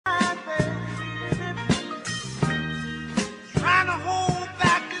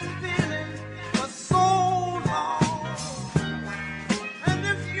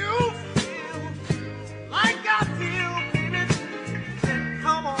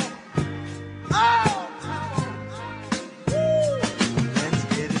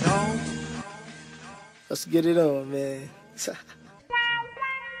Let's get it on, man.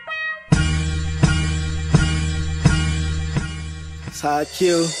 That's how I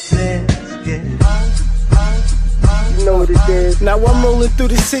kill. You know what it is. Now I'm rolling through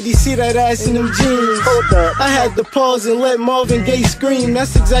the city, see that ass in them jeans. Hold up. I had to pause and let Marvin Gaye scream.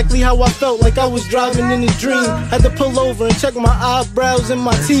 That's exactly how I felt, like I was driving in a dream. Had to pull over and check my eyebrows and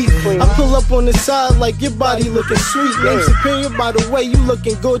my teeth. I pull up on the side like your body looking sweet. Mir Superior, by the way, you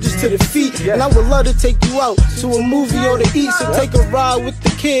looking gorgeous to the feet. And I would love to take you out to a movie or to eat. So take a ride with the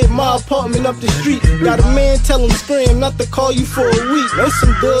kid, my apartment up the street. Got a man, tell him scream not to call you for a week. That's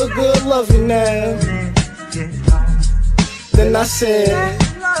some good, good loving now. Then I said,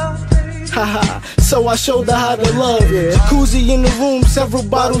 haha, so I showed her how to love. Jacuzzi in the room, several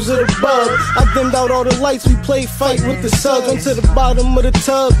bottles of the bug. I dimmed out all the lights, we played fight with the subs. Went to the bottom of the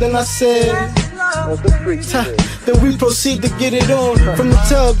tub, then I said, then we proceed to get it on. From the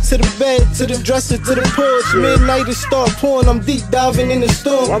tub to the bed, to the dresser, to the porch. Midnight it start pouring, I'm deep diving in the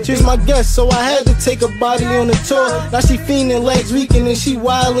storm. She's my guest, so I had to take her body on a tour. Now she fiending, legs weaking, and she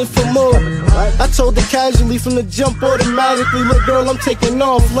wildin' for more. I told her casually from the jump automatically, look girl, I'm taking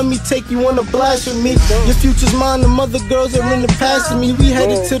off, let me take you on a blast with me. Your future's mine, the mother girls are in the past of me. We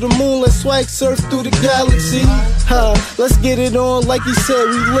headed to the moon, let's swag surf through the galaxy. Let's get it on, like you said,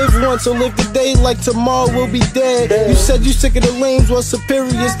 we live once, so live the day like tomorrow we'll be dead. You said you sick of the lames, well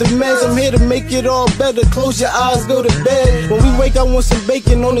superior's the meds. I'm here to make it all better, close your eyes, go to bed. When we wake, I want some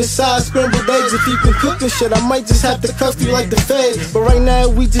bacon on the side, scrambled eggs. If you can cook this shit, I might just have to cuff you like the Fed. But right now,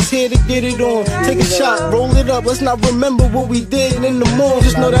 we just here to get it on. Take a shot, roll it up, let's not remember what we did in the morning.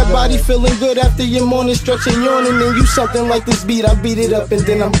 Just know that body feeling good after your morning stretch and yawning. And you something like this beat, I beat it up and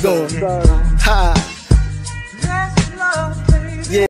then I'm gone. Ha!